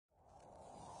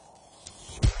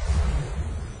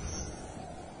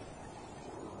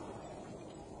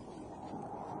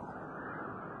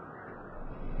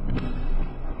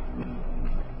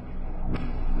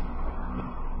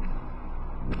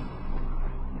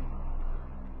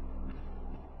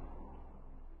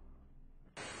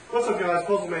up guys,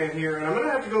 Puzzle Man here, and I'm going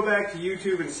to have to go back to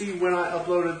YouTube and see when I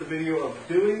uploaded the video of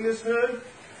doing this hood.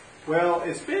 Well,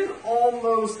 it's been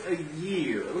almost a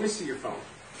year. Let me see your phone.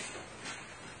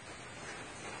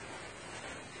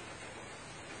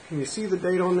 Can you see the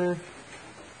date on there?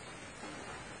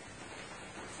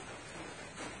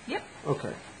 Yep.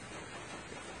 Okay.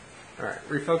 Alright,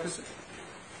 refocus it.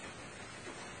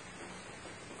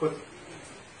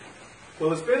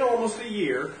 Well, it's been almost a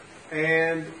year,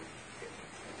 and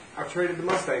I've traded the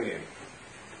Mustang in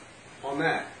on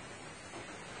that.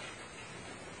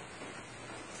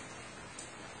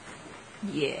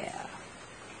 Yeah.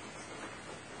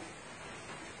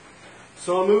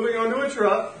 So I'm moving on to a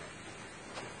truck,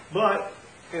 but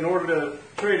in order to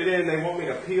trade it in, they want me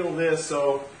to peel this,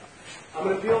 so I'm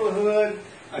going to peel the hood.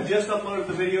 I just uploaded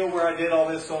the video where I did all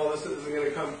this, so all this isn't going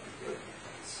to come,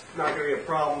 it's not going to be a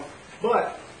problem.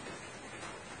 But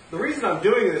the reason I'm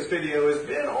doing this video has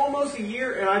been almost a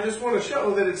year, and I just want to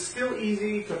show that it's still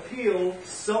easy to peel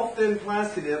self-thin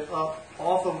Plasti dip up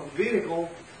off of a vehicle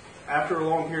after a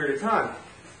long period of time.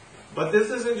 But this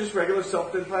isn't just regular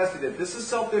self-thin Plasti dip. This is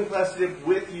self-thin Plasti dip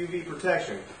with UV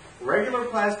protection. Regular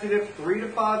Plasti dip, 3 to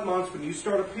 5 months, when you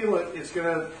start to peel it, it's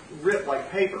going to rip like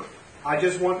paper. I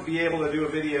just want to be able to do a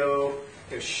video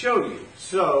and show you.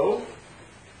 So,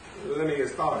 let me get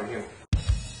started here.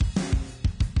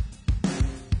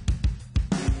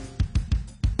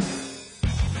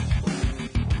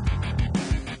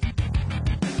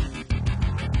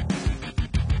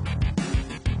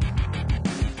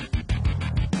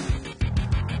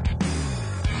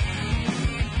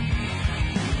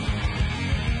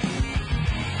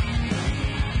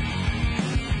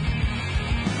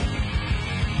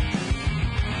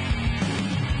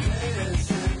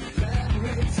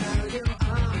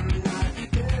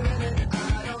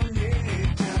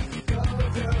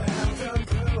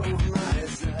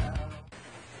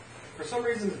 For some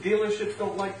reason, dealerships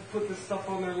don't like to put this stuff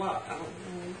on their lot. I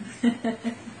don't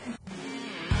know.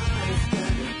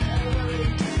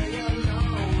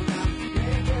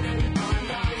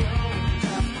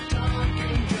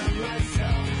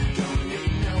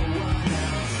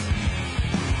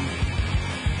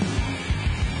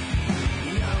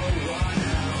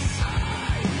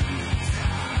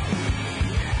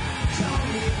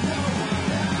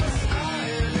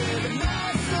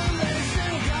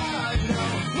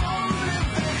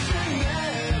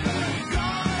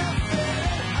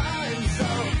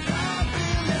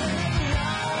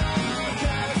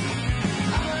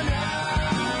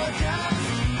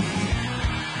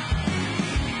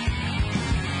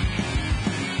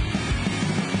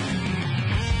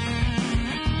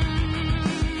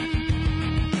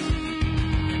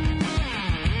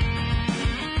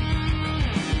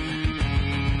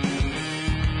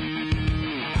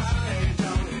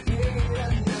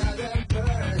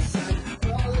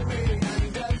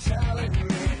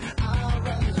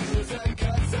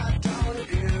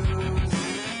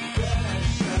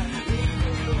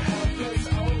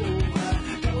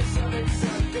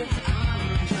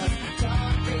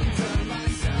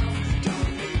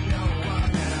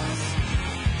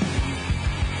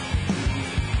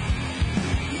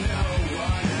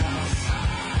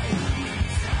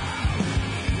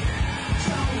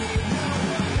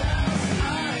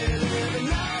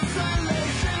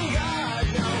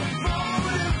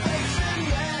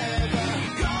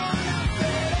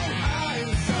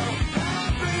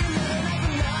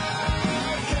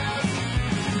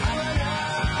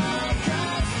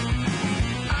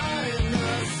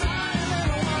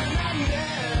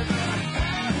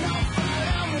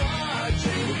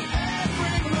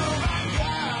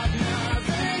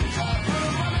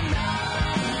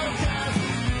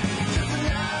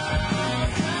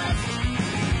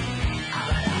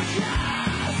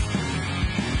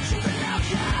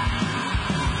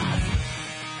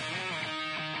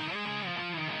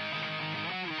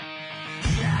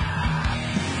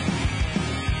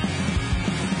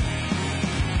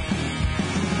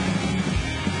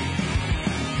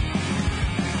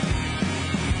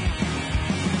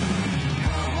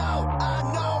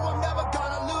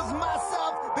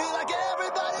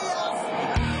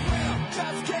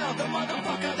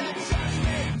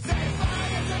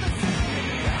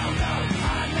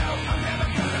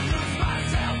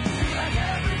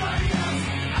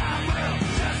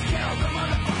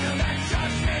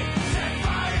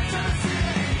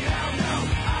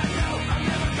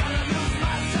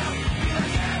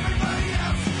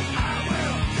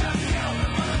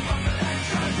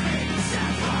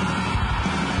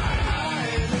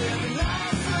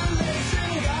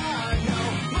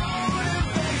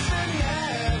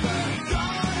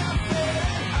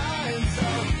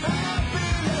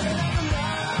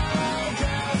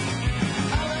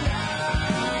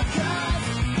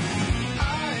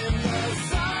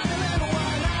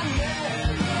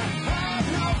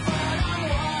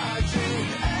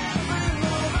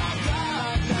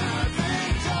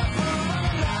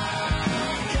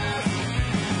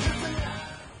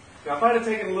 if I'd have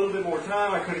taken a little bit more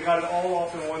time, I could have got it all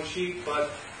off in one sheet, but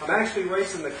I'm actually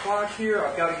racing the clock here.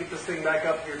 I've got to get this thing back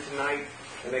up here tonight,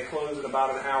 and they close in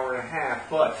about an hour and a half.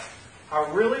 But I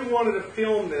really wanted to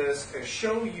film this and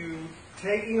show you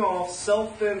taking off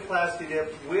self-thin Plasti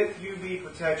dip with UV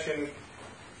protection.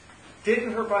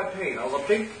 Didn't hurt my paint. A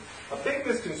big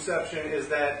misconception is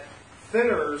that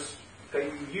thinners that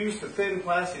you use to thin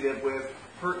Plasti dip with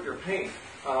hurt your paint.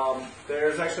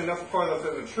 There's actually nothing farther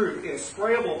than the truth. In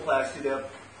sprayable Plasti dip,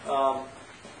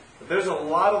 there's a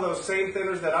lot of those same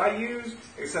thinners that I use,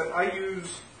 except I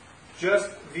use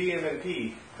just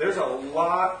VMNP. There's a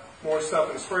lot more stuff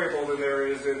in sprayable than there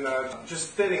is in just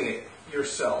thinning it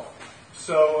yourself.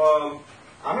 So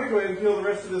I'm going to go ahead and peel the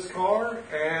rest of this car,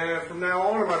 and from now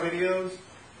on in my videos,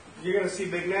 you're going to see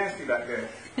Big Nasty back there.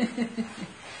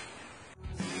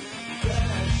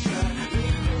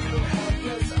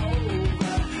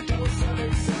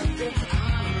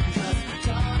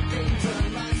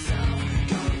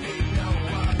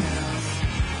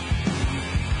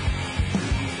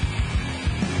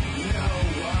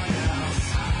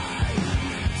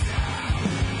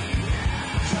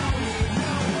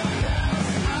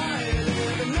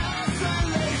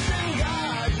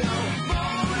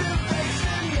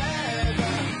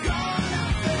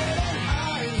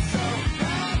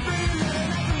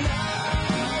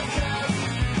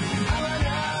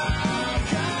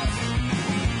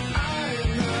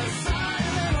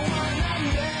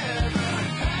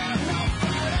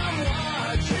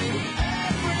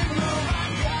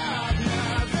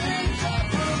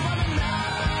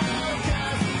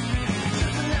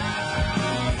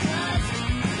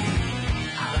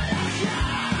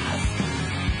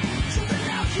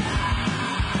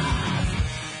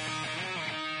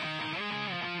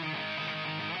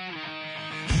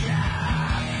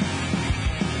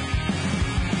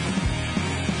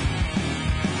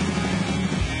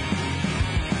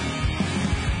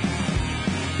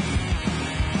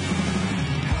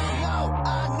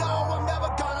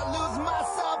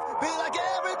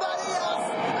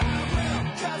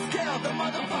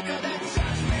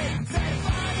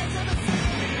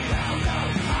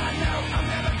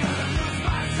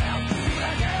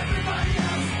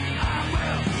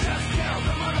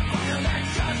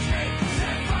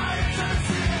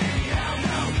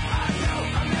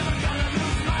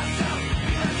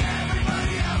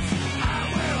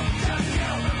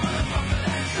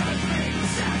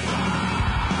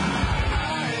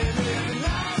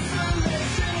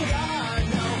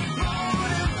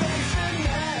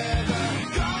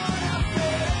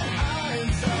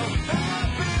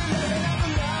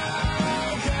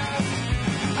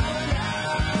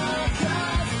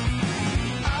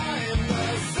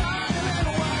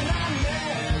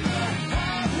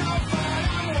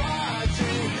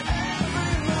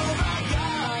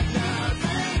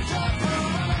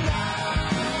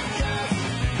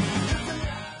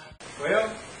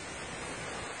 Well,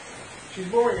 she's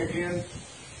boring again.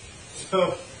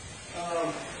 So,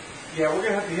 yeah, we're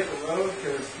going to have to hit the road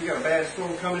because we got a bad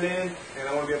storm coming in, and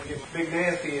I want to be able to get Big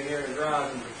Nasty in here and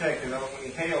drive and protected. I don't want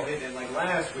any hail hitting it like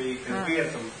last week, because we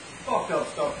had some fucked up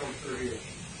stuff come through here.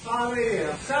 5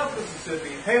 a.m., South Mississippi,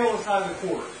 hail as high as a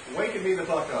quarter, waking me the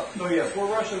fuck up. So yes, we're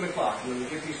rushing the clock. I'm going to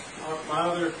get these my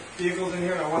other vehicles in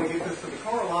here, and I want to get this to the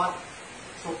car lot,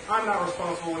 so I'm not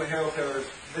responsible when the hail tears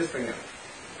this thing out.